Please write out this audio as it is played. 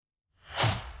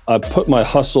I put my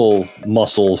hustle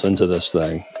muscles into this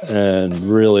thing and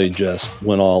really just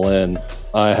went all in.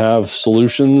 I have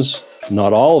solutions,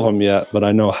 not all of them yet, but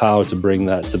I know how to bring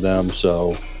that to them.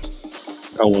 So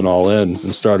I went all in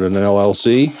and started an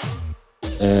LLC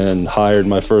and hired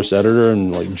my first editor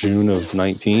in like June of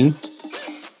 19.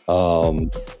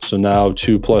 So now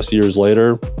 2+ years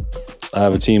later, I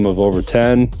have a team of over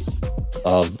 10.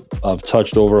 I've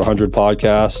touched over 100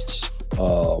 podcasts.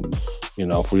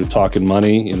 If we were talking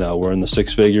money, we're in the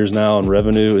 6 figures now in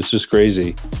revenue. It's just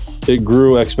crazy. It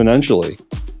grew exponentially.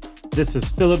 This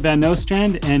is Philip Van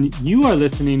Nostrand, and you are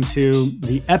listening to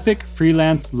the Epic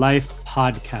Freelance Life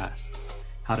podcast.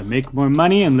 How to make more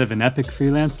money and live an epic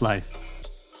freelance life.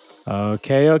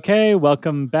 Okay.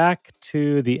 Welcome back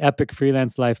to the Epic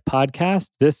Freelance Life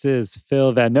podcast. This is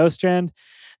Phil Van Nostrand.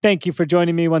 Thank you for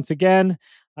joining me once again.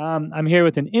 I'm here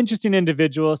with an interesting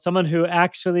individual, someone who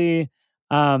actually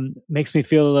makes me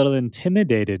feel a little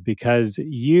intimidated because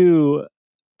you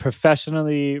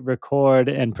professionally record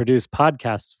and produce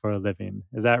podcasts for a living.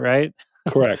 Is that right?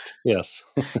 Correct. Yes.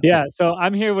 Yeah. So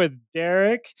I'm here with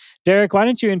Derrick. Derrick, why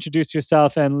don't you introduce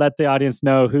yourself and let the audience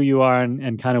know who you are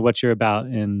and kind of what you're about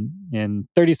in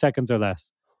 30 seconds or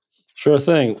less. Sure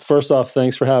thing. First off,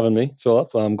 thanks for having me,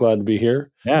 Philip. I'm glad to be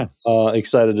here. Yeah.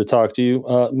 Excited to talk to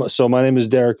you. So my name is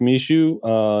Derrick Michaud.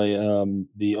 I am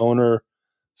the owner,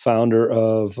 founder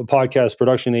of a podcast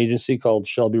production agency called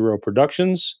Shelby Row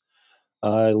Productions.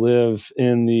 I live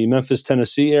in the Memphis,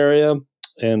 Tennessee area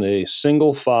and a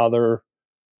single father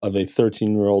of a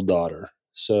 13-year-old daughter.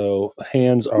 So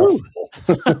hands are full.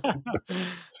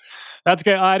 That's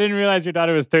great. Oh, I didn't realize your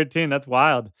daughter was 13. That's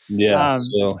wild. Yeah.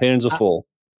 So hands are full.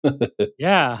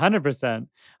 Yeah, 100%.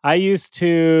 I used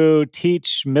to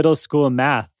teach middle school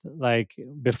math. Like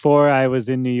before I was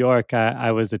in New York,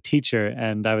 I was a teacher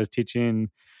and I was teaching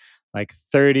like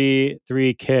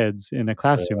 33 kids in a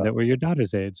classroom that were your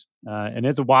daughter's age. And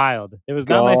it's wild. It was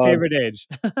not my favorite age.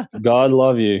 God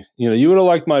love you. You would have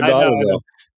liked my daughter, though.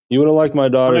 You would have liked my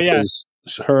daughter because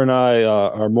her and I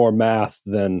are more math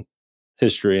than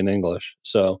history and English.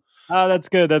 So. Oh, that's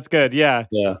good. That's good. Yeah.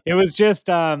 It was just,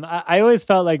 I always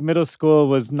felt like middle school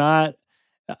was not,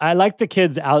 I liked the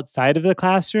kids outside of the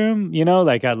classroom,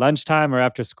 like at lunchtime or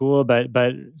after school, but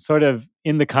sort of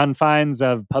in the confines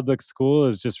of public school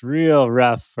is just real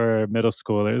rough for middle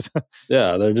schoolers.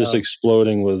 Yeah, they're just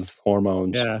exploding with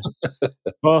hormones. Yeah.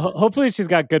 Well, hopefully she's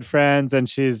got good friends and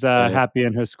she's happy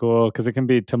in her school because it can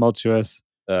be tumultuous.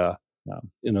 Yeah.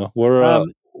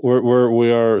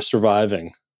 We are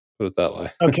surviving. Put it that way.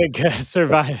 Okay, good.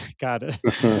 Survive. Got it.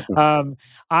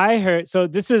 I heard, so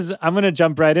I'm going to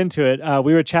jump right into it.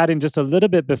 We were chatting just a little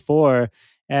bit before,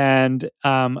 and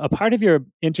a part of your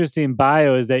interesting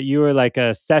bio is that you were like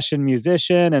a session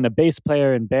musician and a bass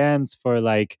player in bands for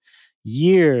like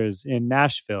years in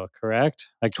Nashville, correct?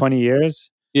 Like 20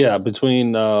 years? Yeah,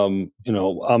 between, I'm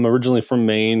originally from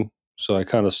Maine, so I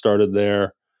kind of started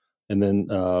there, and then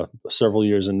several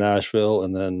years in Nashville,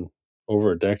 and then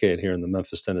over a decade here in the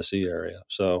Memphis, Tennessee area.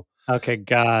 So okay,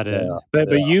 got it. But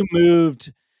you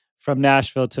moved from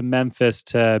Nashville to Memphis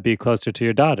to be closer to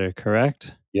your daughter,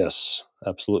 correct? Yes,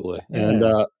 absolutely.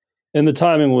 Yeah. And the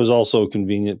timing was also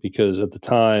convenient because at the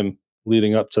time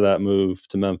leading up to that move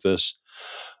to Memphis,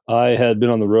 I had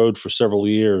been on the road for several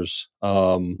years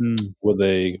with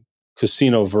a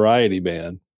casino variety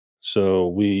band.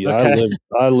 So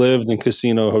I lived in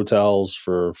casino hotels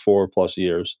for 4+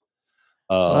 years.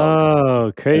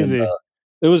 Crazy. And,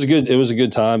 it was a good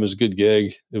time. It was a good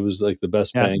gig. It was like the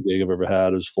best paying gig I've ever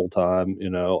had. It was full time,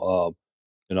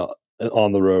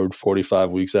 on the road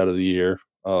 45 weeks out of the year.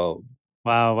 Wow.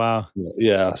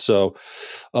 Yeah. So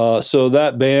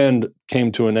that band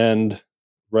came to an end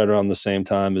right around the same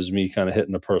time as me kind of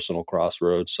hitting a personal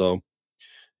crossroads. So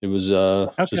it was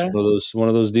just one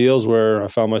of those deals where I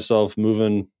found myself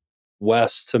moving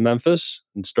west to Memphis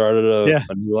and started a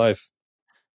new life.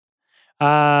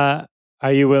 Are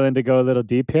you willing to go a little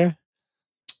deep here?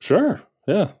 Sure.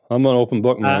 Yeah. I'm an open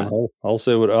book, man. I'll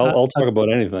say I'll talk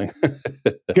about anything.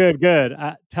 Good.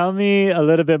 Tell me a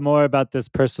little bit more about this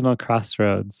personal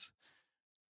crossroads.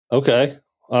 Okay.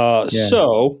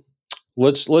 So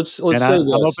let's say this. I'm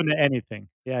open to anything.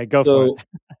 Yeah, go for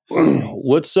it.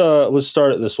 Let's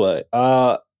start it this way.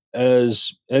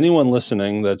 As anyone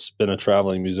listening that's been a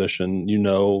traveling musician,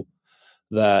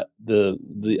 that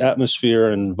the atmosphere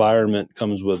and environment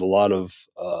comes with a lot of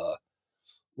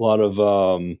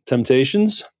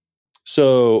temptations.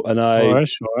 So, and I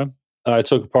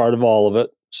took part of all of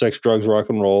it: sex, drugs, rock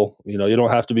and roll. You don't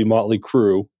have to be Motley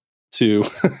Crue to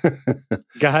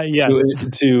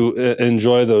to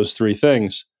enjoy those three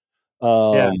things.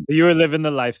 Yeah. Um, So you were living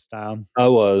the lifestyle I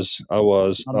was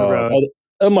on the road. at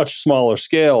a much smaller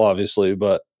scale, obviously,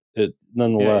 but it Yeah. Yeah.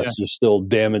 nonetheless, you're still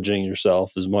damaging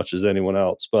yourself as much as anyone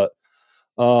else. But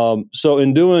so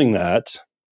in doing that,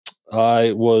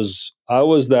 I was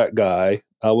that guy.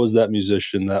 I was that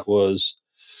musician that was,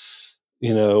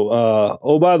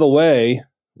 oh, by the way,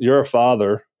 you're a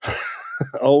father.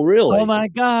 Oh, Oh really? my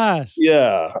gosh.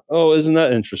 Yeah. Oh, isn't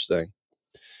that interesting?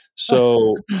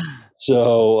 So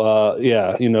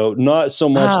yeah, Wow.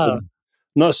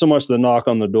 not so much the knock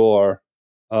on the door,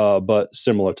 but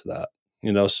similar to that.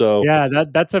 So Yeah,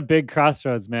 that's a big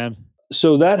crossroads, man.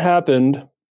 that happened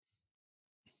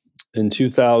in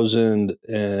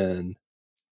 2009.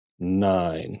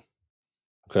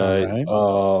 All Okay. right.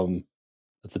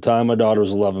 At the time, my daughter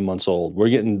was 11 months old. We're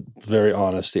getting very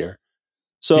honest here. Yeah,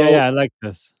 So yeah, I like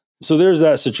this. there's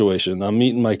that situation. I'm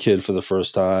meeting my kid for the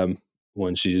first time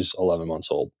when she's 11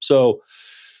 months old. So,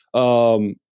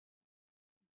 um,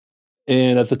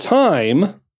 and at the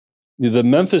time, the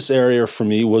Memphis area for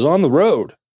me was on the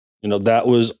road. That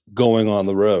was going on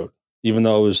the road, even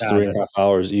though it was Got three and it. a half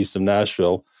hours east of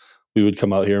Nashville. We would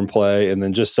come out here and play. And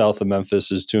then just south of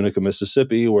Memphis is Tunica,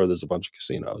 Mississippi, where there's a bunch of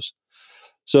casinos.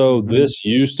 So Mhm. this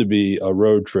used to be a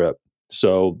road trip.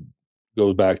 So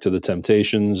goes back to the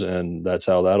Temptations, and that's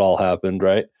how that all happened,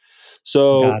 right?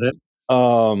 So, Got it.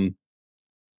 um,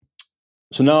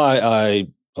 now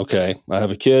okay, I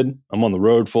have a kid. I'm on the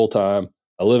road full time.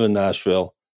 I live in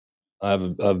Nashville. I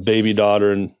have a baby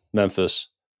daughter in Memphis.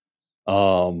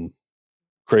 Um,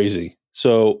 Crazy.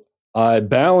 So I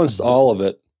balanced Mhm. all of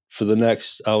it for the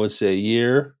next, I would say,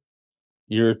 year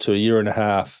to a year and a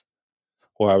half,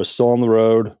 where I was still on the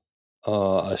road.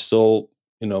 I still,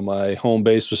 my home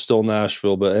base was still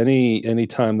Nashville, but any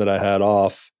time that I had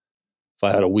off, if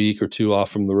I had a week or two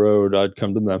off from the road, I'd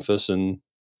come to Memphis and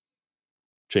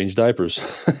change diapers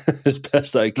as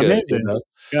best I could. Amazing.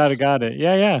 Got it.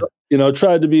 Yeah, yeah.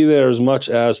 Tried to be there as much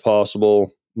as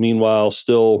possible. Meanwhile,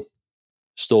 still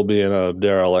being a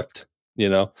derelict, you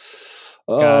know.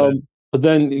 Got it. But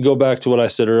then you go back to what I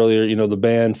said earlier. The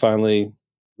band finally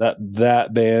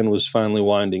that band was finally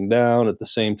winding down. At the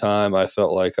same time, I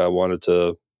felt like I wanted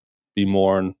to be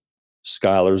more in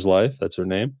Skylar's life. That's her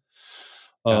name.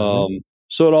 Got it.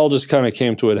 So it all just kind of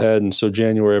came to a head, and so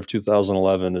January of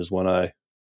 2011 is when I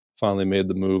finally made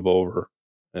the move over,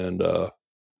 and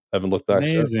haven't looked back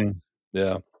since. Amazing.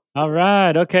 Yeah. All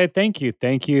right. Okay. Thank you.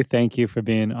 Thank you. Thank you for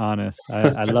being honest.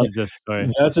 I love this story.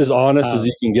 That's as honest as Um,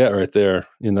 you can get right there.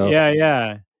 yeah,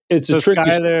 yeah. It's a So tricky.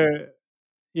 Skylar,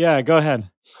 yeah, go ahead.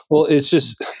 Well, it's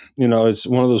just, it's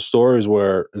one of those stories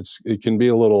where it can be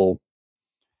uh,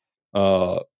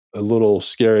 a little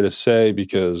scary to say,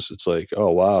 because it's like,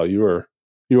 oh wow, you were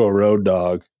a road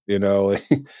dog, Yeah.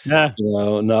 not,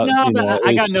 No, but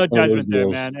I got it's no just one of those judgment there,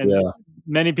 deals. man. And Yeah,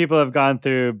 many people have gone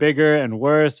through bigger and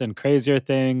worse and crazier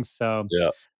things. So, yeah,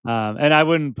 and I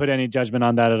wouldn't put any judgment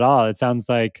on that at all. It sounds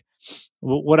like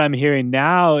what I'm hearing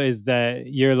now is that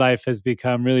your life has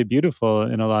become really beautiful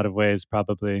in a lot of ways,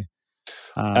 probably.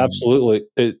 Um, absolutely.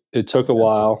 It took a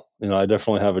while. I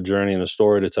definitely have a journey and a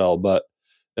story to tell, but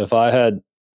if I had,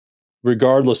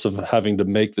 regardless of having to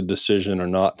make the decision or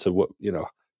not, to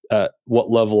at what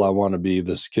level I want to be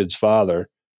this kid's father,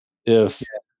 if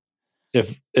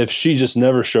she just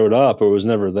never showed up or was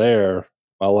never there,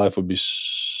 my life would be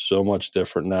so much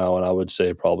different now, and I would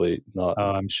say probably oh,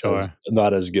 I'm sure.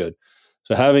 not as good.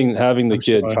 So having the I'm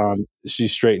kid sure. come, she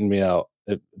straightened me out.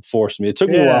 It forced me. It took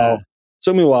me a Yeah. while.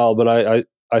 Took me a while, but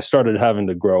I started having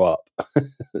to grow up.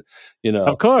 you Of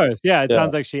know, course. Yeah. It yeah,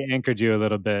 sounds like she anchored you a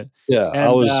little bit. yeah. I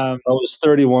And was I was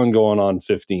 31 going on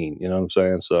 15. You know what I'm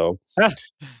saying? So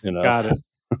you know, got it.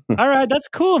 All right, that's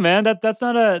cool, man. That's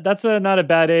a not a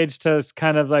bad age to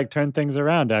kind of like turn things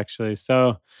around, actually.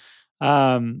 So,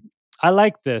 um, I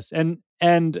like this, and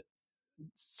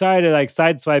sorry to like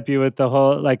sideswipe you with the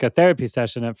whole like a therapy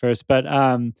session at first, but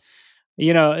I'm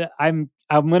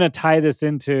gonna tie this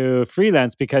into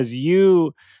freelance because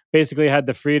you basically had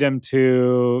the freedom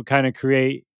to kind of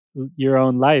create your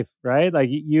own life, right? Like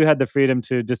you had the freedom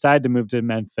to decide to move to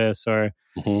Memphis or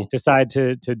mhm, decide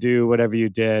to do whatever you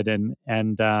did and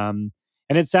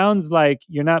it sounds like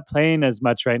you're not playing as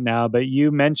much right now, but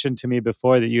you mentioned to me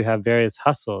before that you have various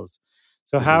hustles.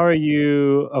 So mhm, how are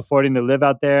you affording to live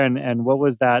out there, and what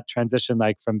was that transition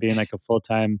like from being like a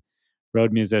full-time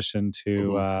road musician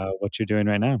to mhm. what you're doing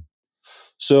right now?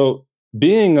 So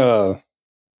being a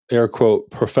air quote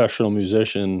professional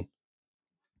musician,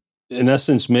 in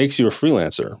essence, makes you a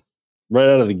freelancer right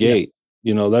out of the Yeah, gate.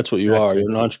 That's what you are. exactly.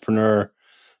 You're an entrepreneur.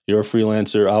 You're a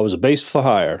freelancer. I was a bass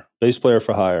player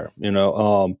for hire.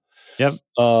 Yep.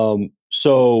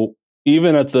 So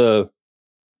even at the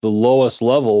lowest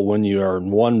level, when you are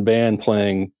in one band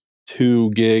playing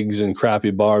 2 gigs in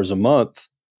crappy bars a month,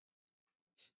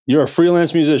 you're a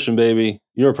freelance musician, baby.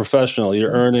 You're a professional.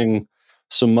 You're earning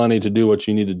some money to do what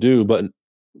you need to do, but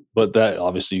that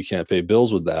obviously you can't pay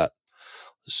bills with that.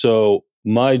 So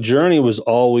my journey was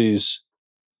always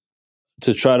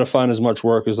to try to find as much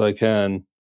work as I can,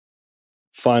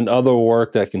 find other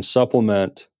work that can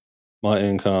supplement my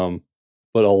income,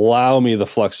 but allow me the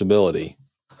flexibility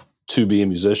to be a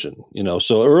musician.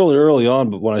 So early on,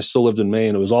 but when I still lived in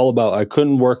Maine, it was all about, I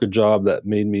couldn't work a job that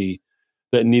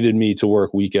needed me to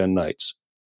work weekend nights.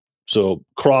 So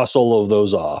cross all of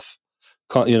those off,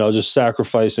 just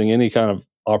sacrificing any kind of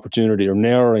opportunity or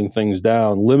narrowing things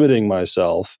down, limiting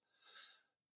myself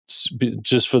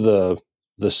just for the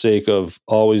sake of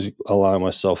always allowing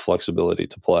myself flexibility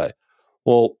to play.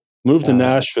 Well, moved to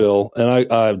Nashville, and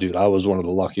I was one of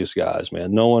the luckiest guys,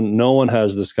 man. No one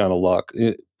has this kind of luck.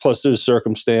 Plus, there's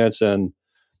circumstance, and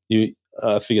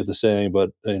I forget the saying, but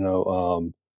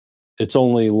it's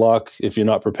only luck if you're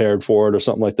not prepared for it, or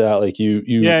something like that. Like you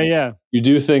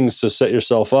do things to set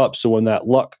yourself up, so when that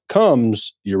luck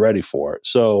comes, you're ready for it.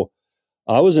 So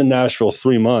I was in Nashville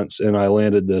 3 months, and I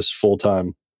landed this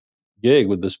full-time gig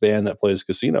with this band that plays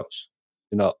casinos,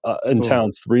 in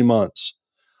town 3 months,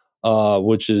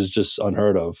 which is just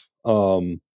unheard of.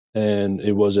 And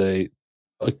it was a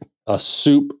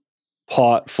soup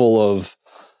pot full of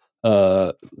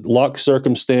luck,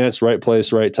 circumstance, right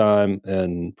place, right time,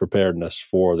 and preparedness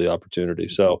for the opportunity.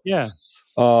 So,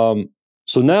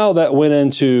 so now that went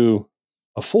into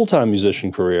a full-time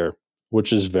musician career,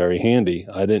 which is very handy.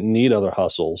 I didn't need other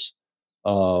hustles.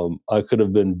 I could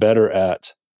have been better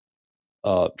at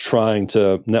trying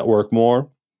to network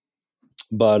more,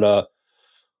 but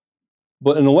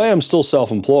in a way, I'm still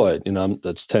self-employed.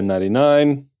 That's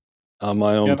 1099. I'm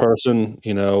my own person.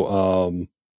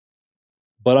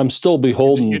 But I'm still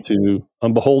beholden to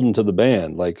the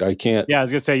band. Like I can't. Yeah, I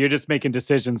was gonna say you're just making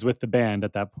decisions with the band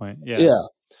at that point. Yeah. Yeah.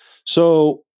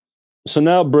 So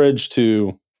now bridge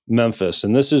to Memphis,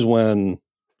 and this is when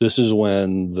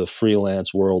the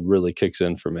freelance world really kicks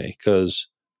in for me, because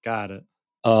got it.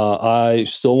 I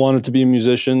still wanted to be a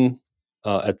musician.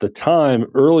 At the time,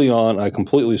 early on, I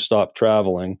completely stopped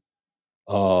traveling.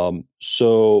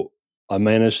 So I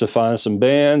managed to find some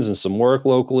bands and some work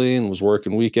locally, and was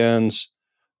working weekends.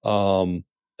 And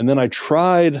then I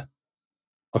tried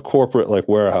a corporate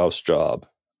warehouse job,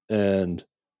 and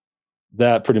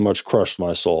that pretty much crushed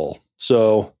my soul.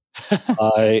 So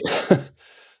I,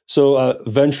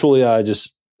 eventually I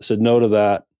just said no to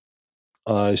that.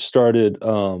 I started,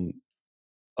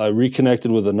 I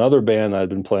reconnected with another band I'd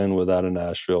been playing with out of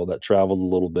Nashville that traveled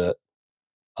a little bit,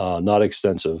 not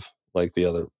extensive like the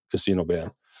other casino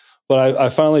band. But I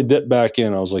finally dipped back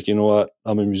in. I was like, you know what?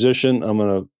 I'm a musician. I'm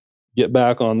going to get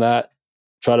back on that,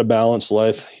 try to balance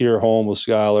life here at home with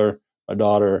Skylar, my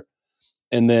daughter.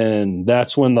 And then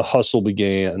that's when the hustle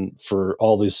began for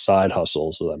all these side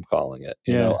hustles, as I'm calling it.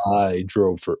 I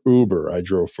drove for Uber. I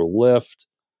drove for Lyft.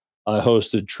 I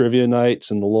hosted trivia nights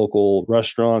in the local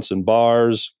restaurants and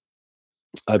bars.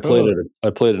 I played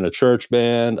in a church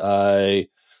band. I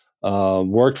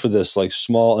worked for this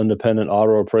small independent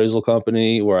auto appraisal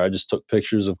company where I just took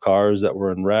pictures of cars that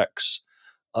were in wrecks.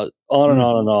 On and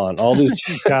on and on. All these.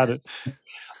 Got it.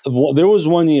 There was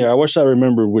one year, I wish I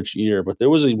remembered which year, but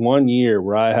there was one year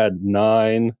where I had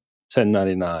 9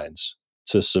 1099s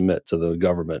to submit to the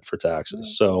government for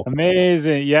taxes. So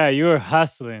amazing. Yeah, you were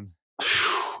hustling.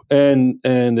 And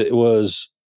it was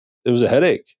a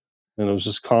headache, and it was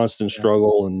just constant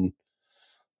struggle, and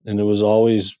it was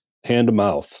always hand to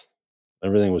mouth.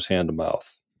 Everything was hand to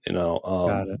mouth,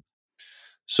 Got it.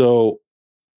 So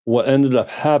what ended up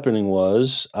happening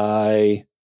was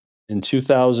in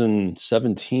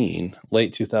 2017,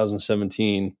 late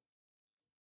 2017,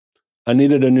 I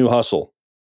needed a new hustle.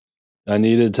 I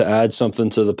needed to add something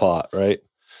to the pot, right?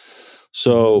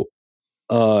 So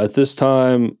at this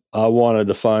time, I wanted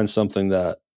to find something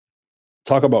that,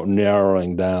 talk about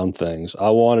narrowing down things.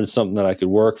 I wanted something that I could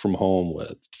work from home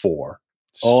for.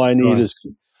 All I need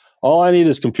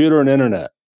is computer and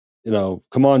internet.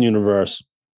 Come on, universe.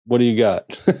 What do you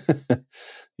got?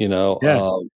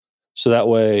 So that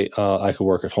way I could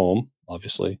work at home,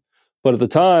 obviously. But at the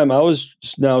time, I was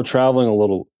just now traveling a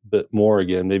little bit more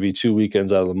again. Maybe 2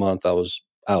 weekends out of the month, I was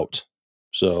out,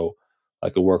 so I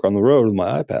could work on the road with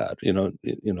my iPad.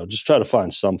 Just try to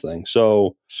find something.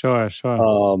 So sure.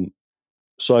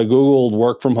 So I Googled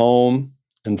work from home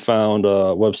and found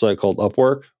a website called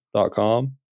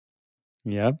Upwork.com.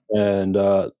 Yep. And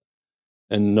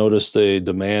noticed a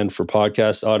demand for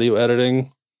podcast audio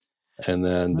editing. And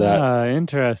then that,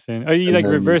 Interesting. Oh, you and like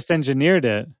then, reverse engineered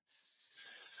it.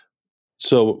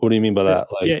 so what do you mean by that?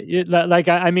 Like, Like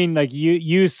I mean, like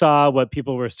you saw what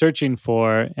people were searching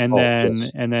for, and oh,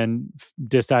 yes. then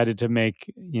decided to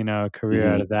make a career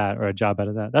out Hmm. of that or a job out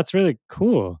of that. That's really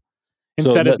cool. So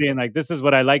Instead of that, being like, this is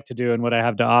what I like to do and what I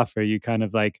have to offer, you kind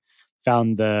of like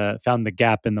found the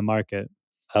gap in the market.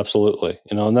 absolutely,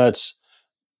 and that's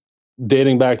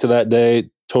dating back to that day,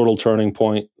 total turning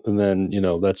point. And then,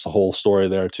 that's the whole story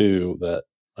there too that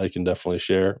I can definitely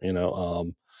share,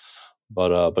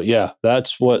 but yeah, So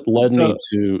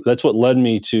that's what led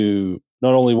me to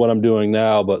not only what I'm doing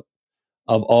now, but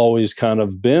I've always kind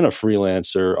of been a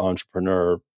freelancer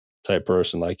entrepreneur type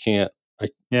person. I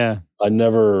yeah, I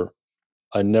never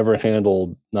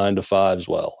handled 9 to 5s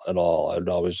well at all. I'd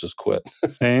always just quit.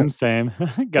 same.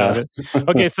 Yeah. Got it.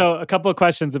 Okay, so a couple of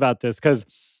questions about this because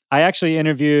I actually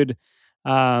interviewed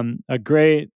a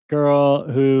great girl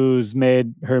who's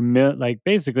made her like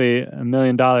basically $1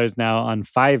 million now on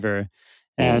Fiverr,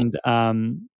 Mhm.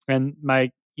 and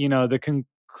my the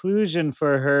conclusion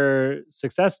for her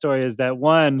success story is that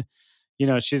one,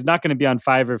 she's not going to be on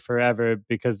Fiverr forever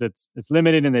because it's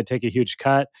limited and they take a huge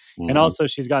cut. And Mhm. also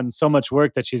she's gotten so much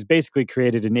work that she's basically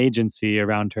created an agency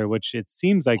around her, which it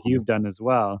seems like Mhm. you've done as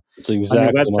well. It's On your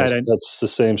exactly website, that's the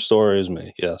same story as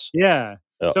me. Yes. yeah.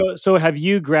 Yeah. So have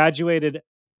you graduated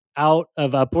out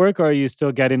of Upwork, or are you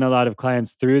still getting a lot of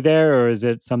clients through there, or is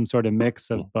it some sort of mix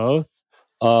of both?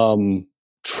 Um,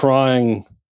 Trying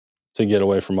to get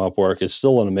away from Upwork. It's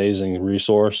still an amazing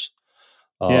resource.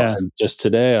 Yeah. And just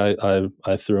today,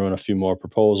 I threw in a few more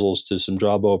proposals to some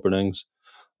job openings.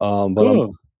 But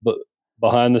Cool. but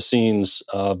behind the scenes,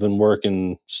 I've been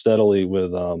working steadily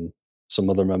with some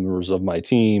other members of my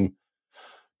team,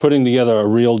 putting together a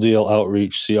real deal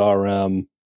outreach CRM,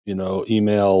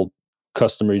 email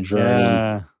customer journey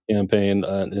Yeah. campaign,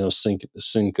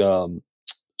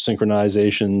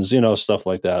 synchronizations, stuff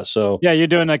like that. So, Yeah, you're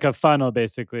doing like a funnel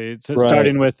basically. So right.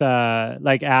 starting with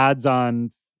like ads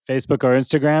on Facebook or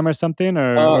Instagram or something,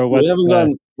 or We what's haven't the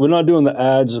gone. We're not doing the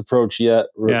ads approach yet.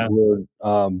 yeah.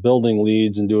 We're building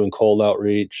leads and doing cold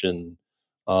outreach, and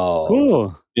uh,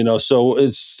 Cool. so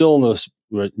it's still in this.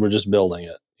 We're just building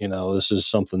it. This is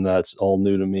something that's all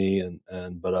new to me,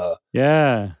 but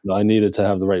Yeah. I needed to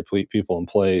have the right people in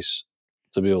place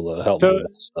to be able to help me So with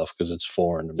this stuff because it's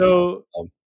foreign to me. so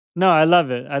no, I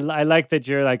love it. I like that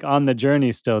you're like on the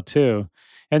journey still too.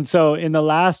 And so in the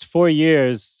last 4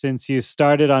 years since you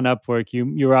started on Upwork,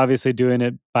 you were obviously doing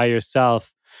it by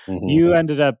yourself. Mhm. You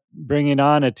ended up bringing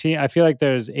on a team. I feel like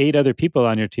there's 8 other people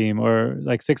on your team or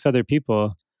like 6 other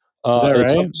people. Is that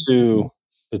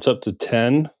It's up right? to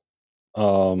 10.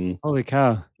 Um, Holy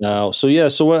cow. Now, so yeah,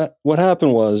 so what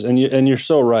happened was, and you're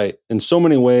so right. In so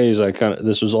many ways,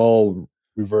 this was all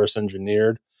reverse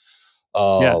engineered. Yeah,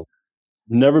 Uh,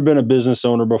 Never been a business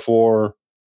owner before.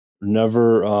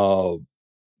 Never,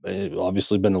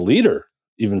 obviously, been a leader.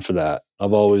 Even for that,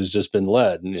 I've always just been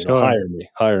led, and sure. hire me,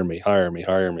 hire me, hire me,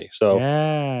 hire me. So,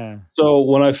 Yeah.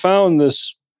 when I found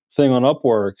this thing on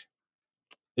Upwork,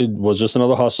 it was just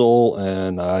another hustle,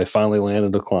 and I finally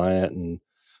landed a client, and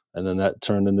then that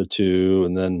turned into two,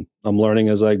 and then I'm learning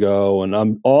as I go, and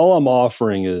I'm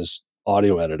offering is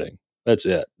audio editing. That's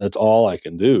it. That's all I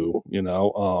can do.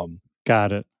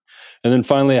 Got it. And then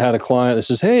finally I had a client that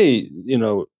says, hey,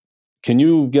 can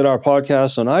you get our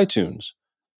podcast on iTunes?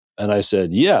 And I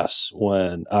said yes,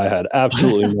 when I had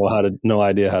absolutely no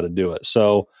idea how to do it.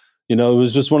 So it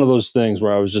was just one of those things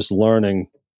where I was just learning,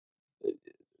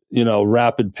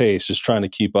 rapid pace, just trying to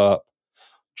keep up,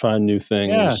 trying new Yeah.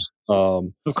 things.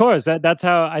 Of course, that's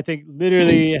how I think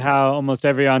literally how almost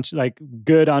every like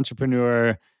good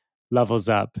entrepreneur levels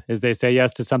up is they say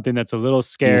yes to something that's a little Mhm,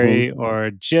 scary or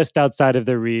just outside of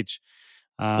their reach.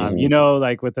 mhm,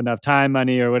 Like with enough time,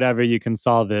 money, or whatever, you can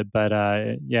solve it. But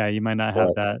yeah, you might not have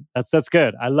right. that. That's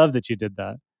good. I love that you did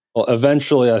that. Well,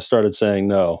 eventually I started saying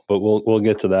no, but we'll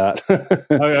get to that.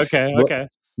 Oh, okay,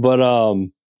 But okay.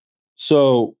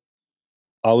 so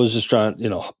I was just trying,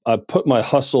 I put my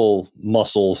hustle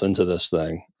muscles into this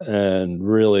thing and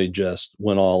really just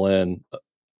went all in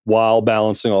while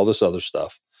balancing all this other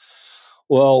stuff.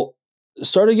 Well,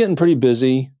 started getting pretty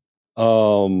busy,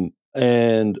 and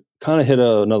kind of hit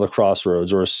another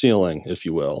crossroads or a ceiling, if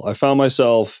you will. I found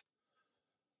myself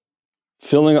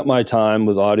filling up my time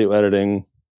with audio editing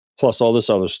plus all this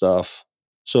other stuff.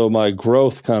 So my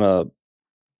growth kind of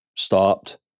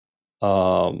stopped.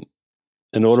 Um,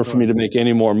 in order for me Sure. to make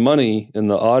any more money in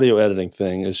the audio editing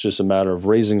thing, it's just a matter of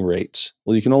raising rates.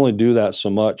 Well, you can only do that so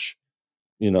much,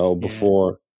 Yeah.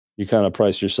 before you kind of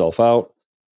price yourself out.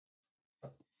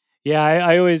 Yeah,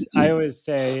 I always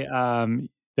say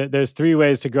there's three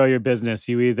ways to grow your business.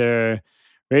 You either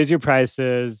raise your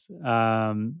prices,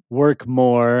 work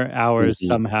more hours Mhm.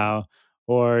 somehow,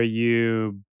 or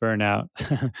you burn out.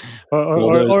 or, or, Well,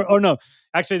 or, there, or, or no,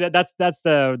 actually that's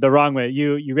the wrong way.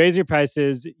 You raise your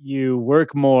prices, you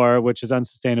work more, which is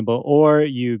unsustainable, or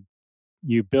you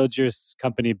build your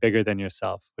company bigger than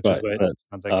yourself, which is right, what it right.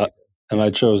 sounds like you do. And I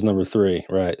chose number three,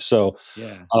 right? So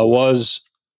Yeah. I was,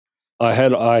 I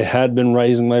had been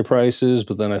raising my prices,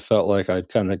 but then I felt like I'd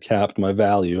kind of capped my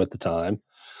value at the time.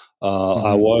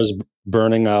 I Hmm. was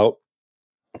burning out.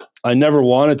 I never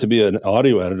wanted to be an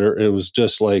audio editor. It was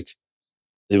just like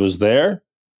it was there.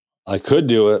 I could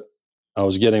do it. I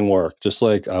was getting work, just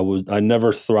like I was. I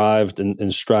never thrived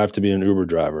and strived to be an Uber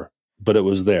driver, but it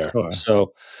was there. Sure.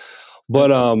 So, Yeah.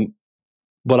 but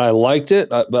but I liked it.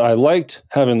 But I liked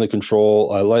having the control.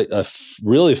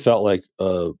 Really felt like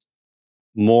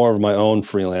more of my own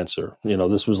freelancer.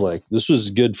 This was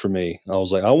good for me. I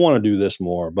was like, I want to do this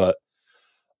more, but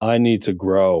I need to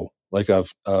grow. Like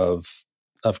I've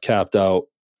capped out.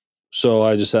 So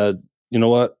I just had, you know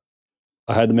what?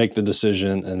 I had to make the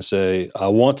decision and say, I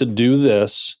want to do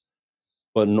this,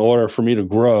 but in order for me to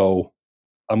grow,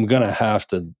 I'm going to have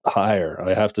to hire.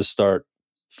 I have to start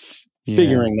Yeah.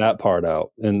 figuring that part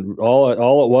out. And all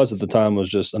it was at the time was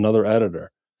just another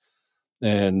editor.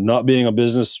 And not being a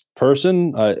business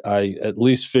person, I at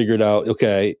least figured out,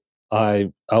 okay,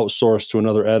 I outsourced to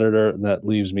another editor, and that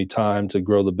leaves me time to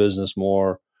grow the business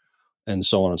more, and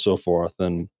so on and so forth.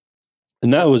 And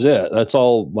that was it. That's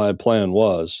all my plan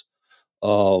was.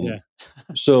 Um, Yeah.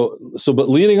 but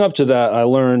leading up to that, I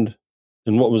learned,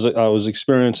 and I was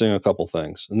experiencing a couple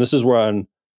things, and this is where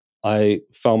I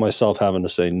found myself having to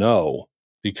say no,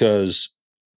 because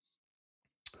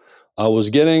I was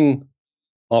getting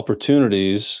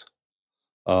opportunities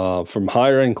from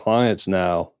hiring clients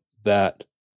now that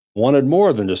wanted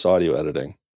more than just audio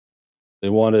editing. They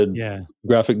wanted Yeah.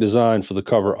 graphic design for the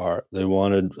cover art. They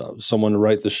wanted someone to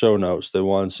write the show notes. They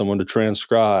wanted someone to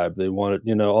transcribe. They wanted,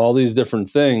 all these different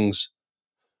things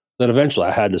that eventually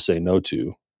I had to say no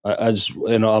to. I just,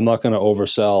 I'm not going to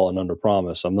oversell and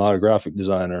underpromise. I'm not a graphic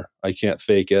designer. I can't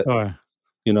fake it,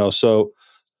 Sure. so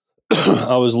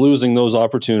I was losing those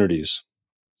opportunities.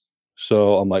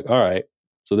 So I'm like, all right,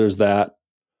 so there's that.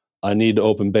 I need to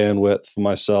open bandwidth for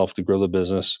myself to grow the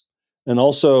business. And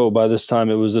also by this time,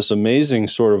 it was this amazing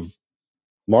sort of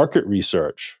market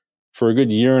research. For a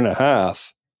good year and a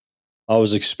half, I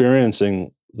was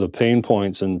experiencing the pain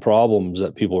points and problems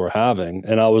that people were having.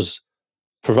 And I was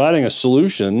providing a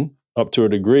solution up to a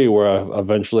degree where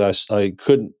eventually I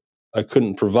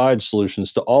couldn't provide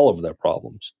solutions to all of their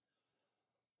problems.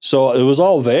 So it was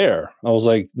all there. I was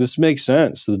like, this makes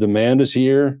sense. The demand is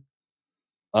here.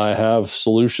 I have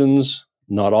solutions,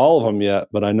 not all of them yet,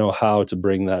 but I know how to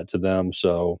bring that to them.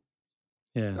 So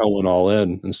Yeah. I went all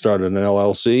in and started an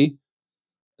LLC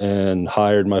and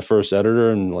hired my first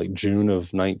editor in like June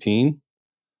of 19.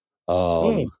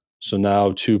 Cool. So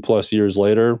now 2+ years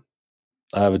later,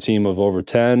 I have a team of over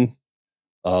 10.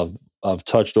 I've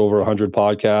touched over 100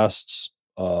 podcasts.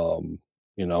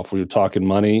 If we were talking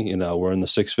money, we're in the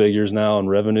six figures now in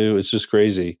revenue. It's just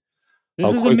crazy This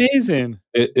how is quick amazing.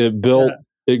 it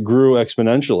grew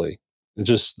exponentially. It's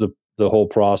just the whole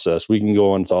process. We can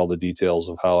go into all the details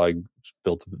of how I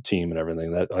built the team and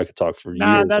everything. That I could talk for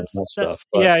Nah, years on that stuff,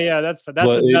 yeah, yeah, that's but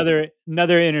it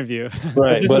another interview. But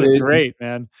right, this is great,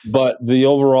 man. but the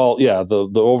overall, yeah, the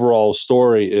overall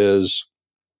story is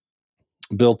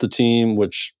built the team,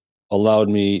 which allowed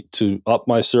me to up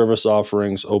my service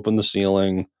offerings, open the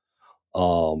ceiling,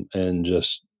 and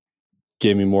just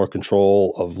gave me more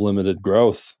control of limited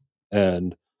growth.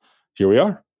 And here we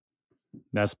are.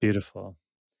 That's beautiful.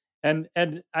 And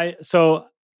so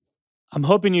I'm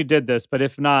hoping you did this, but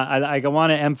if not, I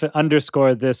want to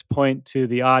underscore this point to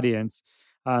the audience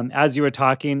as you were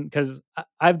talking, because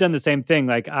I've done the same thing.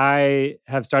 Like I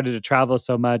have started to travel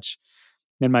so much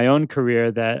in my own career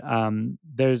that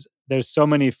there's so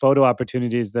many photo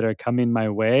opportunities that are coming my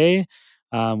way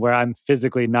where I'm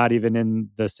physically not even in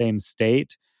the same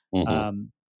state. Hmm.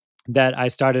 Um, that I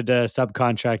started to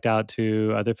subcontract out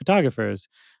to other photographers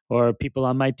or people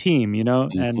on my team,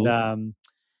 Hmm.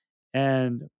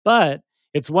 but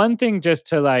it's one thing just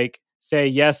to like say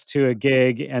yes to a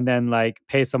gig and then like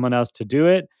pay someone else to do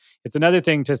it. It's another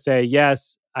thing to say,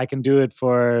 yes, I can do it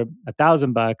for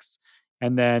 $1,000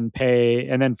 and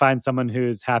then find someone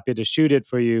who's happy to shoot it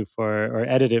for you or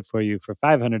edit it for you for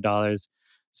 $500.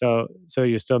 So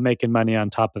you're still making money on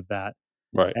top of that.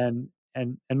 Right. And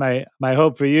my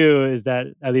hope for you is that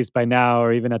at least by now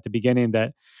or even at the beginning,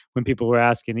 that when people were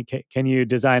asking, can you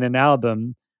design an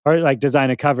album or like design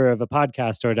a cover of a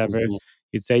podcast or whatever, Hmm.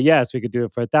 you'd say, yes, we could do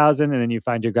it for 1,000. And then you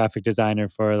find your graphic designer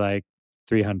for like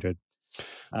 300.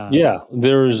 Yeah,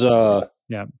 there's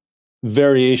Yeah.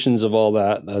 variations of all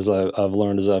that as I've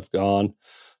learned as I've gone.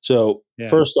 So Yeah.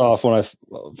 first off, when I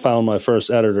found my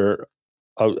first editor,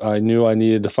 I knew I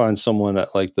needed to find someone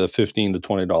at like the $15 to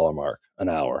 $20 mark an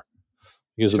hour,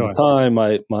 because at the Sure. time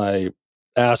my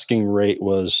asking rate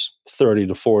was 30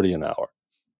 to 40 an hour.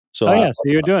 So Oh, yeah. So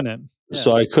you're doing it.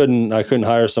 Yeah. I couldn't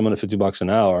hire someone at $50 an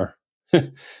hour. No.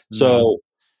 so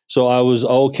so I was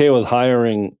okay with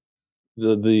hiring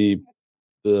the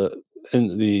the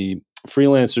and the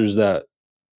freelancers that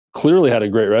clearly had a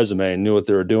great resume and knew what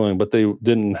they were doing, but they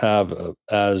didn't have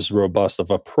as robust of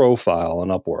a profile on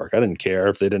Upwork. I didn't care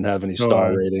if they didn't have any star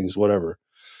Sure. ratings, whatever.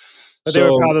 But they were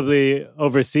So probably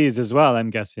overseas as well, I'm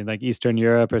guessing, like Eastern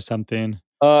Europe or something.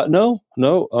 no,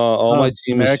 all Oh, my team is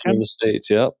here in American? the States.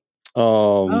 Yep.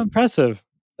 Oh, impressive.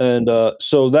 And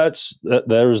so there's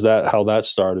that, how that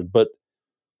started. But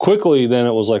quickly then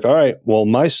it was like, all right, well,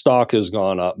 my stock has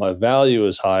gone up, my value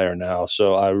is higher now,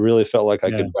 so I really felt like I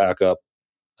Yeah. could back up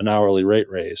an hourly rate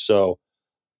raise. So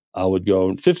I would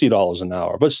go $50 an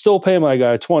hour, but still pay my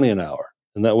guy 20 an hour,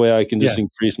 and that way I can just Yeah.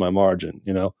 increase my margin,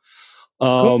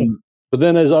 Cool. but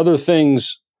then as other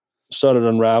things started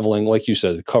unraveling, like you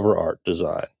said, cover art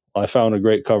design, I found a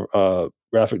great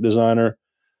graphic designer,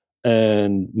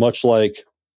 and much like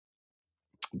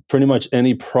pretty much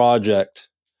any project,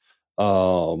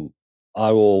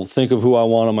 I will think of who I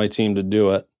want on my team to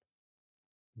do it,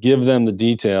 give them the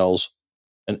details,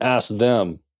 and ask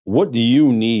them, what do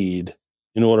you need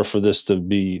in order for this to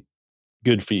be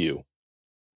good for you?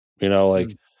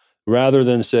 Mm. Rather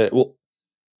than say, well,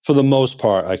 for the most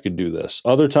part, I could do this.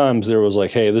 Other times there was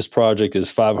like, hey, this project is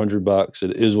 $500.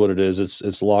 It is what it is.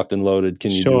 It's locked and loaded.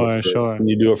 Sure, sure. Can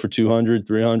you do it for 200,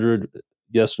 300?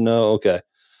 Yes or no? Okay.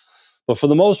 But for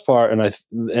the most part,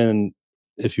 and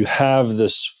if you have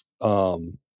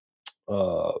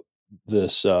uh,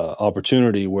 this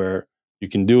opportunity where you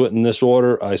can do it in this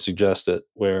order, I suggest it,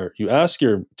 where you ask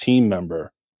your team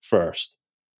member first,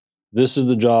 this is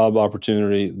the job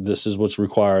opportunity, this is what's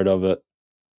required of it,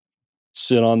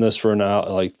 sit on this for an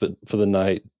hour, for the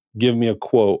night, give me a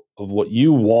quote of what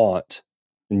you want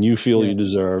and you feel Yeah. you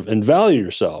deserve, and value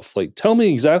yourself. Like, tell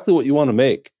me exactly what you want to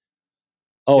make.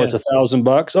 Oh, it's Yeah.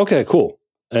 $1,000. Okay, cool.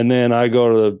 And then I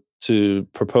go to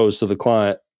propose to the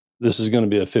client, this is going to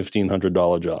be a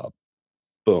 $1,500 job.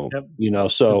 Boom. Yep.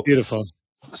 That's So beautiful.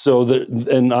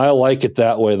 and I like it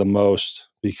that way the most,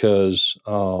 because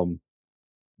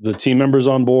the team members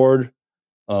on board,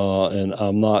 and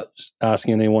I'm not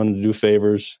asking anyone to do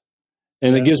favors,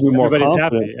 and it Yeah. gives me more Everybody's happy.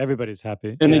 confidence, Everybody's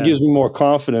happy. and it Yeah. gives me more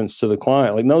confidence to the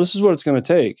client. Like, no, this is what it's going to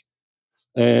take,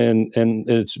 and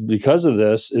it's because of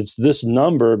this. It's this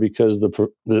number because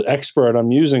the expert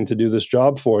I'm using to do this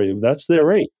job for you, that's their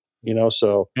rate.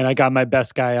 So And I got my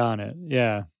best guy on it.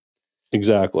 Yeah.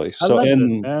 exactly. I So love this,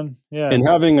 and man. Yeah. and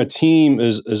having a team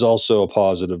is also a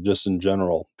positive, just in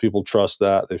general. People trust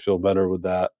that, they feel better with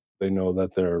that. They know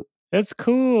that they're It's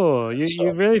cool. You so.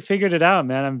 really figured it out,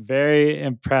 man. I'm very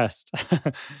impressed.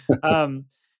 um,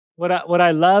 what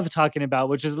I love talking about,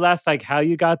 which is less like how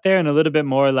you got there and a little bit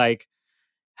more like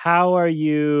how are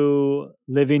you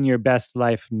living your best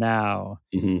life now?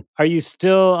 Mhm. Are you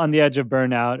still on the edge of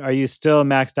burnout? Are you still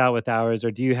maxed out with hours, or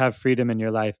do you have freedom in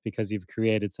your life because you've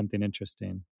created something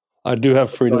interesting? I do have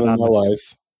What's freedom going in on my with you?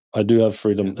 life. I do have Yeah.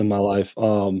 freedom in my life.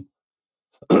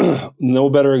 No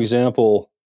better example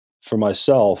for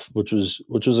myself, which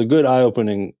was a good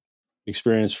eye-opening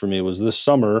experience for me, was this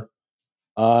summer.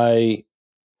 I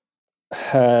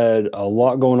had a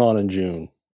lot going on in June.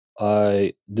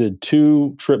 I did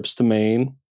 2 trips to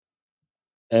Maine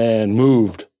and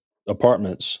moved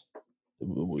apartments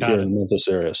here Got in it. the Memphis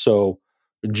area. So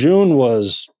June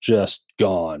was just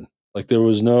gone. Like, there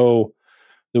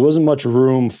wasn't much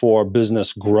room for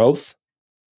business growth,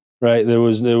 right? There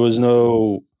was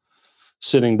no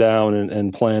sitting down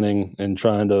and planning and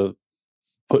trying to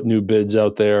put new bids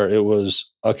out there. It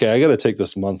was, okay, I got to take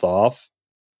this month off.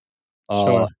 Uh,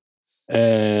 Sure.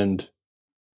 and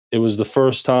it was the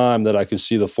first time that I could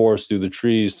see the forest through the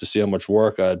trees to see how much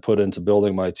work I had put into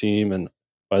building my team. And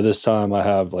by this time, I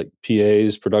have like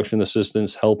PAs, production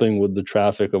assistants, helping with the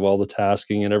traffic of all the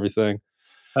tasking and everything.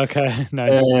 Okay.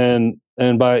 Nice.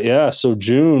 So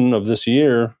June of this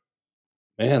year,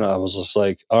 man, I was just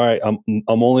like, all right, I'm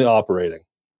only operating.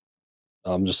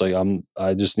 I'm just like,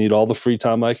 I just need all the free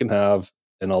time I can have,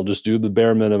 and I'll just do the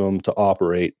bare minimum to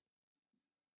operate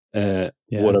Yeah.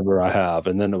 whatever I have.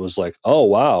 And then it was like, oh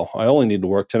wow, I only need to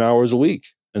work 10 hours a week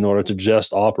in order to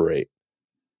just operate.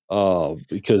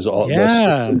 because all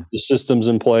Yeah. the systems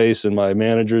in place and my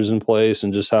managers in place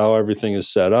and just how everything is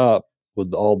set up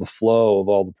with all the flow of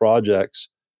all the projects,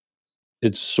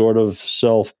 it's sort of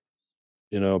self,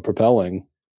 propelling.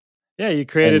 Yeah, you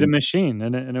created a And machine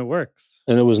and it works.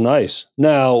 it was nice.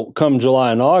 Now, come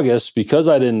July and August, because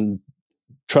I didn't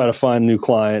try to find new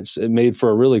clients, it made for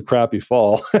a really crappy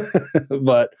fall.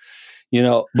 but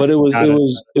but Got it.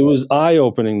 it was eye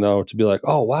opening though to be like,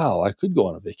 oh wow, I could go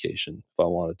on a vacation if I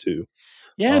wanted to.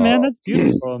 Yeah, Uh, man, that's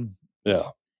beautiful. yeah.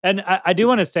 And I do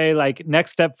wanna say, like,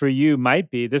 next step for you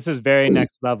might be this is very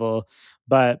next level,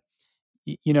 but,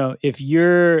 if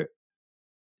you're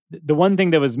the one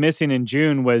thing that was missing in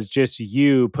June was just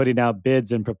you putting out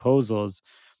bids and proposals.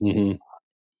 Hmm.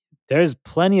 There's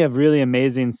plenty of really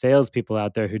amazing salespeople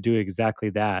out there who do exactly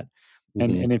that.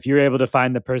 And Hmm. and if you're able to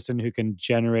find the person who can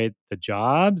generate the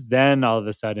jobs, then all of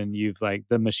a sudden you've like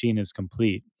the machine is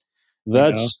complete, you know?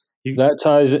 That's You that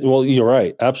ties in. Well, you're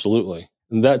right, absolutely,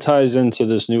 and that ties into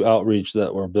this new outreach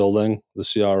that we're building, the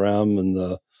CRM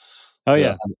and Oh, the.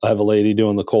 yeah. I have a lady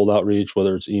doing the cold outreach,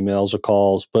 whether it's emails or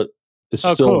calls, but it's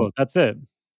Oh, still cool. That's it.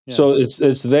 Yeah. so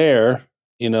it's there,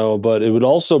 but it would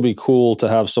also be cool to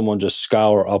have someone just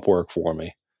scour Upwork for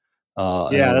me, Yeah,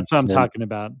 and that's what I'm and talking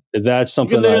about. that's You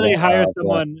could something I literally don't hire have. Yeah,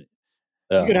 someone you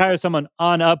yeah, could hire someone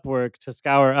on Upwork to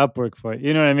scour Upwork for it.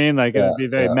 You know what I mean? Like it yeah, would be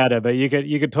very yeah, meta, but you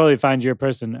could totally find your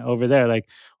person over there, like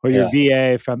or your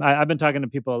yeah, VA from. I've been talking to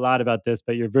people a lot about this,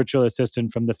 but your virtual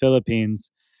assistant from the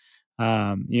Philippines,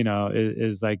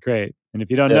 is like great. And if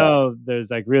you don't yeah, know,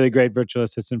 there's like really great virtual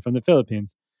assistant from the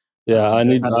Philippines. yeah.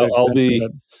 They're not too expensive,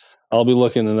 but I'll be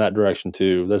looking in that direction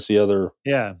too. That's the other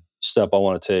yeah, step I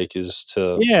want to take is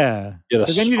to yeah. get a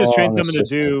Because then you just train strong someone to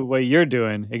assistant. do what you're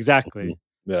doing exactly. Mhm.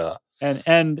 Yeah,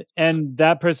 And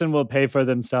that person will pay for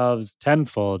themselves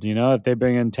tenfold, if they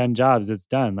bring in 10 jobs, it's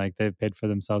done, like, they've paid for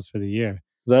themselves for the year.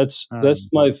 Um,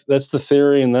 that's the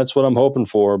theory, and that's what I'm hoping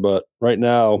for. But right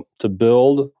now, to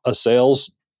build a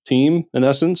sales team, in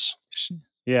essence, sh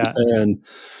yeah, and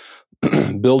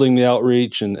building the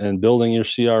outreach and building your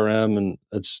CRM, and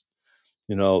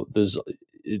there's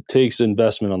it takes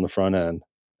investment on the front end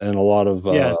and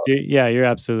yes, you're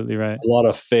absolutely right. a lot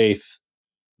of faith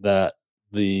that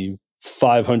the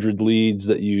 500 leads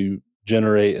that you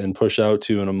generate and push out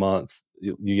to in a month,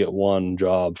 you get one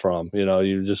job from.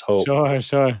 You just hope. Sure,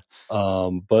 sure.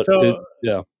 But it, So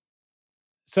yeah,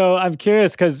 so I'm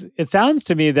curious because it sounds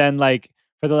to me then like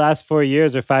for the last 4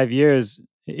 years or 5 years,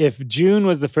 if June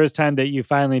was the first time that you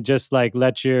finally just, like,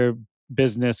 let your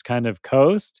business kind of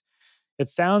coast, it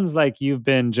sounds like you've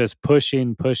been just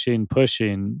pushing, pushing,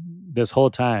 pushing this whole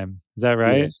time. Is that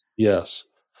right? yes, yes,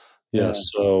 Yeah.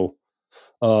 yes. So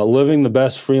living the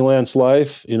best freelance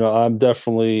life,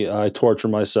 I torture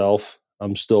myself.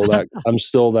 I'm still that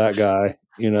guy,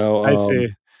 I see.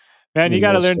 Man, you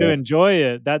gotta learn to so enjoy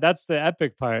it. That's the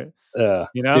epic part, yeah,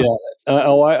 you know? yeah.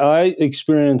 I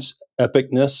experience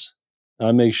epicness.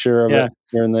 I make sure of Yeah. it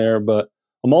here and there, but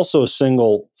I'm also a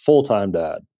single full-time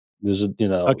dad. There's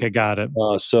Okay, got it.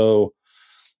 so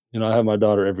I have my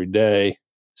daughter every day,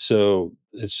 so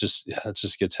it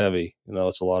just gets heavy.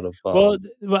 It's a lot of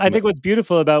I think what's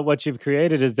beautiful about what you've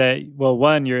created is that, well,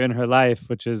 1, you're in her life,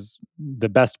 which is the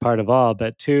best part of all,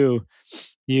 but 2,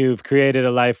 you've created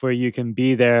a life where you can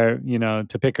be there,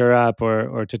 to pick her up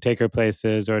or to take her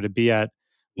places or to be at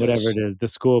whatever yes. it is, the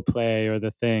school play or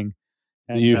the thing.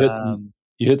 And, You hit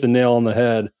you hit the nail on the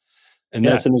head, and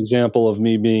yeah. that's an example of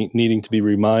me being needing to be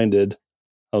reminded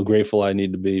how grateful I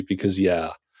need to be because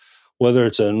whether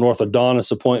it's an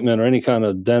orthodontist appointment or any kind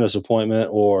of dentist appointment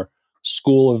or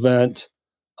school event,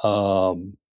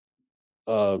 um,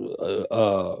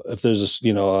 if there's a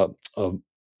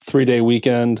 3-day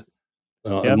weekend,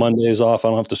 and Yep. Monday is off, I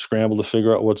don't have to scramble to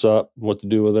figure out what's up, what to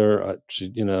do with her. Ah,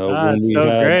 When it's we so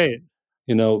had great.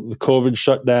 the COVID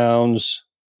shutdowns,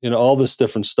 all this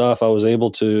different stuff, I was able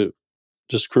to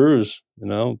just cruise.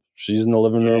 She's in the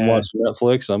living room Yeah. watching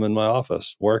Netflix. I'm in my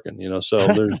office working. So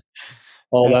there's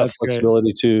all Yeah, that that's great.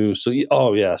 flexibility too. So,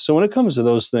 oh yeah. So when it comes to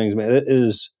those things, man, it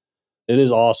is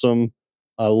awesome.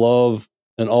 I love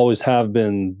and always have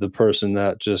been the person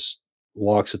that just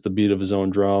walks at the beat of his own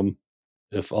drum.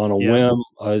 If on a Yep. whim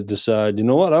I decide, you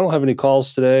know what, I don't have any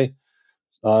calls today.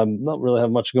 Not really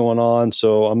have much going on,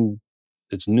 so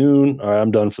it's noon. All right,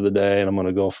 I'm done for the day, and I'm going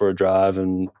to go for a drive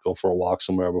and go for a walk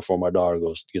somewhere before my daughter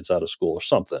gets out of school or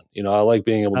something. I like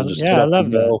being able to just get Yeah, I up and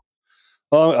love that. go.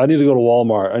 Oh, I need to go to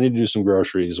Walmart. I need to do some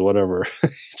groceries, whatever.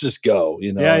 Just go. Yeah,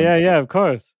 And yeah, yeah, of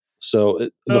course. so the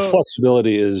So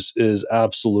flexibility is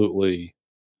absolutely,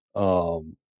 that's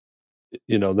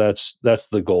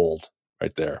the gold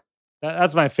right there.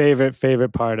 That's my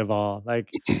favorite part of all.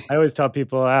 Like, I always tell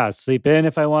people, sleep in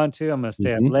if I want to. I'm gonna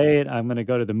stay up Hmm. late. I'm gonna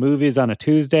go to the movies on a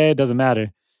Tuesday. It doesn't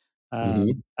matter. Hmm.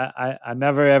 I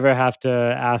never ever have to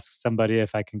ask somebody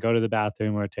if I can go to the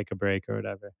bathroom or take a break or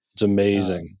whatever. It's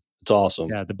amazing. Um, It's awesome.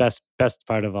 yeah, the best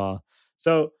part of all.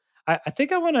 So I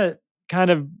think I want to kind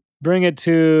of bring it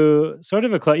to sort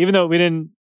of a close, even though we didn't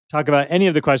talk about any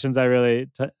of the questions I really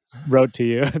wrote to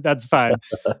you. That's fine.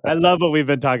 I love what we've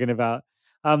been talking about.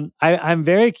 I'm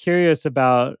very curious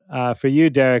about for you,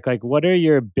 Derrick. Like, what are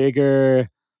your bigger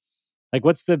like?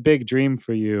 What's the big dream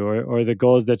for you, or the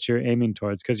goals that you're aiming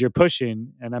towards? Because you're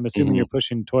pushing, and I'm assuming Hmm. you're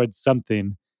pushing towards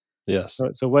something. Yes.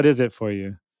 So what is it for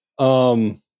you?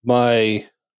 My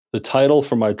the title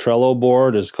for my Trello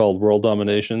board is called World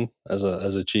Domination as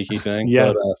a cheeky thing,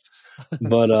 Yes.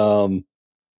 but but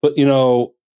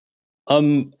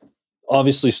I'm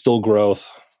obviously still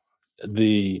growth.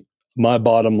 The My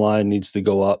bottom line needs to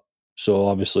go up, so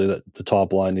obviously that the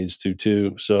top line needs to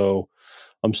too. So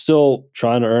I'm still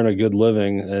trying to earn a good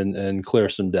living and clear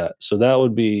some debt. So that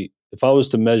would be, if I was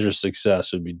to measure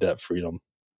success, it would be debt freedom.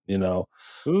 You know,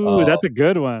 Ooh, uh, that's a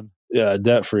good one. yeah,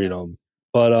 debt freedom.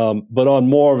 But on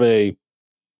more of a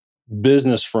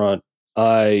business front,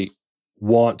 I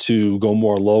want to go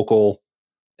more local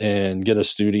and get a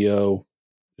studio,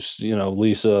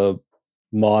 lease a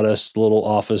modest little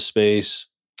office space,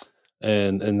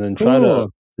 and then Cool.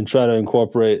 try to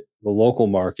incorporate the local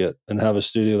market and have a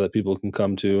studio that people can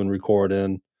come to and record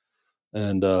in.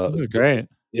 And This is great.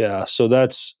 yeah, so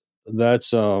that's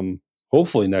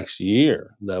hopefully next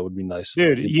year. That would be nice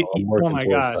if Dude, I'm oh working my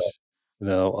towards that. gosh. You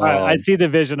know, Alright, I see the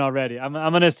vision already. I'm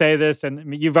gonna say this, and I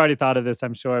mean, you've already thought of this,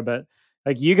 I'm sure, but,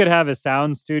 like, you could have a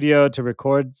sound studio to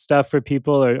record stuff for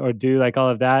people or do, like, all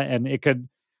of that, and you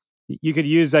could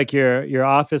use, like, your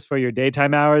office for your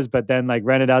daytime hours, but then, like,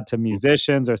 rent it out to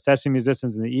musicians or session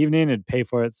musicians in the evening and pay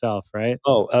for itself, right?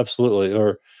 oh, absolutely.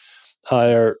 Or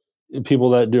hire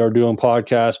people that are doing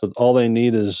podcasts, but all they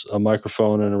need is a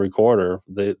microphone and a recorder.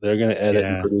 They're going to edit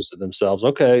and Yeah. produce it themselves.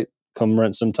 Okay, come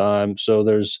rent some time. So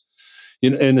there's,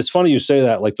 and it's funny you say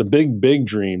that. Like the big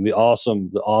dream, the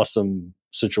awesome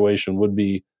situation would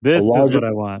be a This is larger what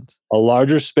I want. a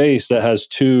larger space that has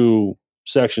two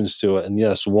sections to it. And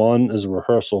yes, one is a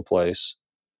rehearsal place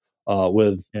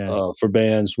with Yeah. for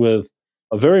bands with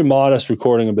a very modest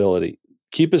recording ability.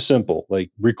 Keep it simple. Like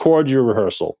record your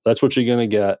rehearsal. That's what you're going to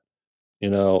get.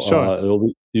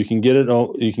 Sure. You can get it.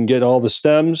 You can get all the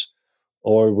stems,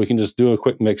 or we can just do a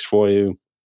quick mix for you.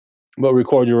 But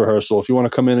record your rehearsal. If you want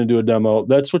to come in and do a demo,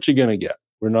 that's what you're going to get.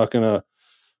 We're not gonna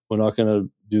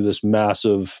do this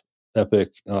massive,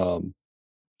 epic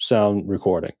sound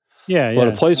recording, Yeah, but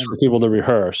a yeah. place for people to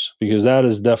rehearse, because that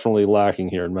is definitely lacking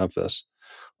here in Memphis.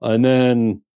 And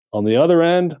then on the other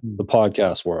end, Mm. the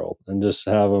podcast world, and just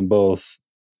have them both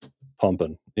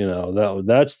pumping.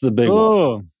 That's the big one.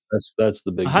 Ooh, That's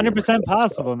the big dream right 100% there. So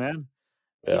possible, man.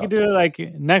 You yeah, could do it, like,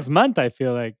 next month, I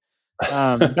feel like.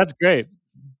 That's great.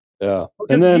 yeah. And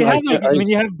Because then you have, like I mean,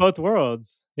 you have both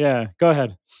worlds. Yeah, go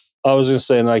ahead. I was gonna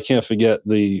say, and I can't forget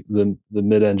the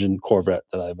mid-engine Corvette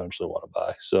that I eventually want to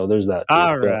buy. So there's that too. But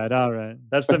Alright, alright.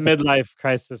 That's the midlife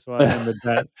crisis one when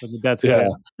the debts yeah,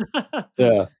 hit.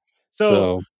 yeah.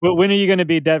 So, So when are you gonna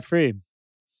be debt free?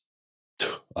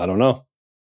 I don't know,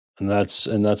 and that's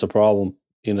a problem.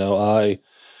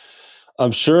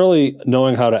 I'm surely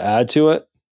knowing how to add to it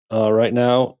right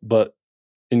now, but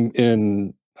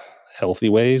in healthy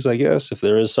ways, I guess, if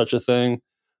there is such a thing.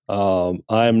 I'm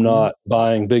Mhm. not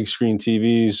buying big screen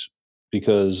TVs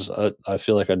because I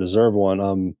feel like I deserve one.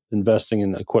 I'm investing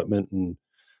in equipment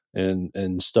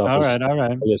and stuff. As Alright,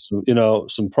 alright. I guess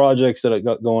some projects that I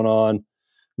got going on,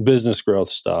 business growth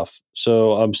stuff.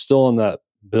 So I'm still in that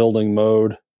building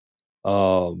mode.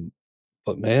 Um,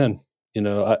 but man,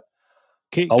 I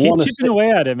Keep want to chipping say, away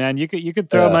at it, man. You could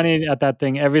throw yeah, money at that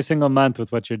thing every single month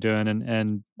with what you're doing,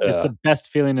 and it's yeah, the best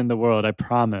feeling in the world, I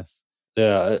promise.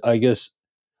 yeah. I guess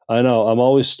I know I'm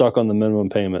always stuck on the minimum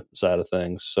payment side of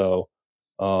things. So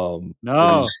I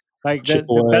No, just like, chip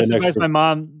the away best an advice extra. my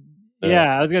mom Yeah.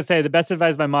 yeah, I was gonna say the best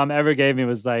advice my mom ever gave me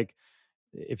was, like,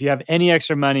 if you have any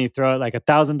extra money, throw it like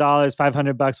 $1,000,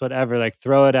 500 bucks, whatever, like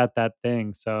throw it at that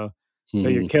thing. So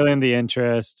you're Hmm. killing the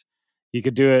interest. You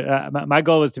could do it. My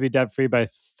goal was to be debt free by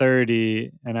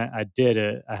 30, and I did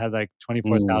it. I had like Hmm.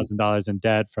 $24,000 in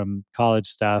debt from college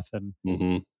stuff,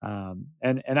 Hmm.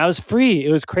 and I was free.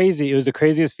 It was crazy. It was the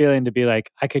craziest feeling to be like,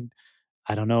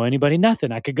 I don't know anybody,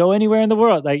 nothing. I could go anywhere in the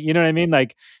world. Like, you know what I mean?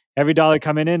 Like every dollar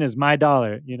coming in is my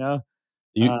dollar, you know?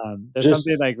 You There's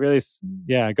something just like really,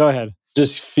 yeah, go ahead.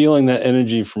 just feeling that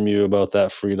energy from you about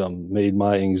that freedom made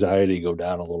my anxiety go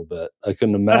down a little bit. I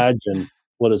couldn't imagine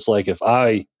what it's like if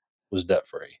I was debt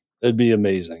free. It'd be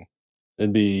amazing.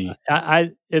 It'd be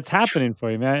it's happening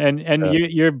for you, man, and yeah.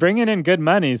 you're bringing in good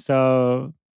money,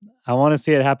 so I want to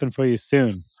see it happen for you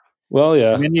soon. Well,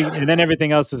 yeah, And then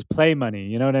everything else is play money.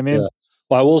 You know what I yeah. mean?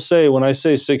 Well, I will say when I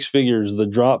say six figures, the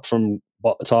drop from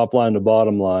top line to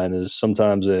bottom line is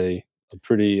sometimes a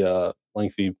pretty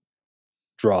lengthy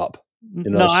drop.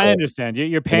 No, I So understand. You're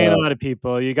you paying a know, lot of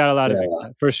people. You got a lot of yeah,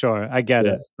 for sure. I get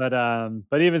yeah, it.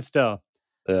 But even still,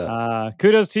 yeah,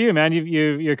 kudos to you, man.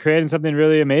 You're creating something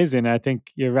really amazing. I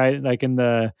think you're right. Like in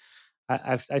the,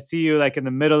 I see you like in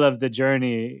the middle of the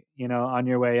journey. On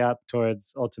your way up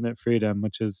towards ultimate freedom,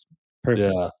 which is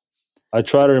perfect. yeah. I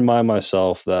try to remind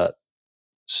myself that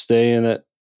stay in it,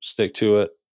 stick to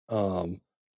it. Um,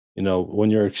 when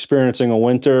you're experiencing a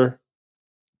winter,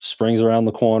 spring's around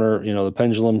the corner. The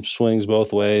pendulum swings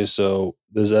both ways, so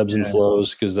there's ebbs and Yeah,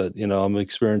 flows because that I'm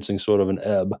experiencing sort of an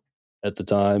ebb at the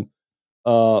time.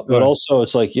 But sure. also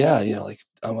it's like, yeah, like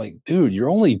I'm like, dude, you're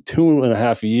only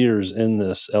 2.5 years in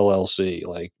this LLC.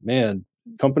 Like, man,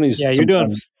 companies Yeah, you're doing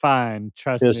sometimes, fine.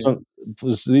 Trust yeah,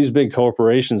 me. these big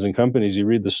corporations and companies, you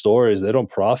read the stories, they don't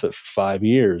profit for 5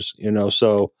 years.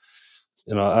 So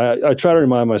I try to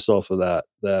remind myself of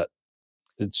that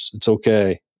it's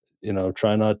okay.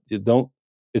 Try not you don't.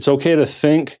 It's okay to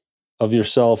think of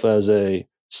yourself as a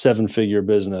 7-figure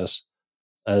business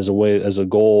as a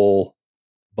goal,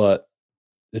 but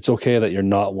it's okay that you're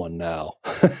not one now.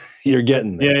 You're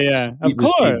getting Yeah, there. yeah. Just Of keep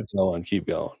course. going, keep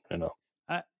going.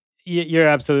 I, you're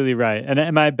absolutely right.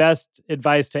 And my best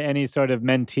advice to any sort of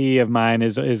mentee of mine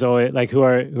is always like who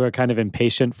are kind of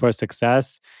impatient for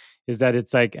success is that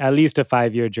it's like at least a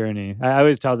 5-year journey. I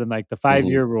always tell them like the Hmm.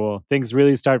 5-year rule. Things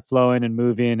really start flowing and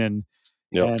moving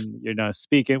Yep. and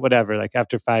speaking whatever like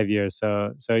after 5 years.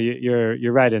 So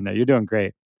you're right in there. You're doing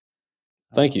great.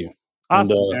 Thank Um, you. And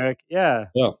awesome, Derek. Yeah.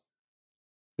 yeah,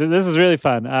 This is really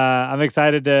fun. I'm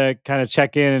excited to kind of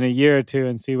check in a year or two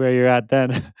and see where you're at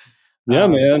then. yeah,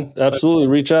 man, But absolutely.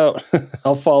 Reach out.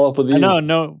 I'll follow up with I you. know,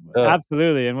 no, Yeah,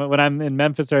 absolutely. And when I'm in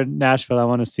Memphis or Nashville, I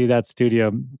want to see that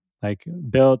studio like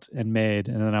built and made,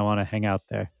 and then I want to hang out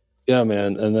there. yeah,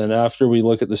 man. And then after we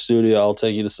look at the studio, I'll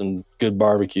take you to some good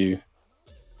barbecue.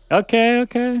 Okay,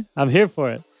 okay, I'm here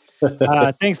for it.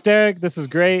 Thanks, Derek. This is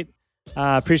great.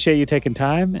 Appreciate you taking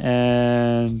time,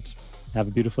 and have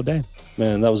a beautiful day.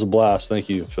 Man, that was a blast. Thank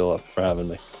you, Philip, for having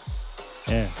me.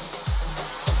 Yeah.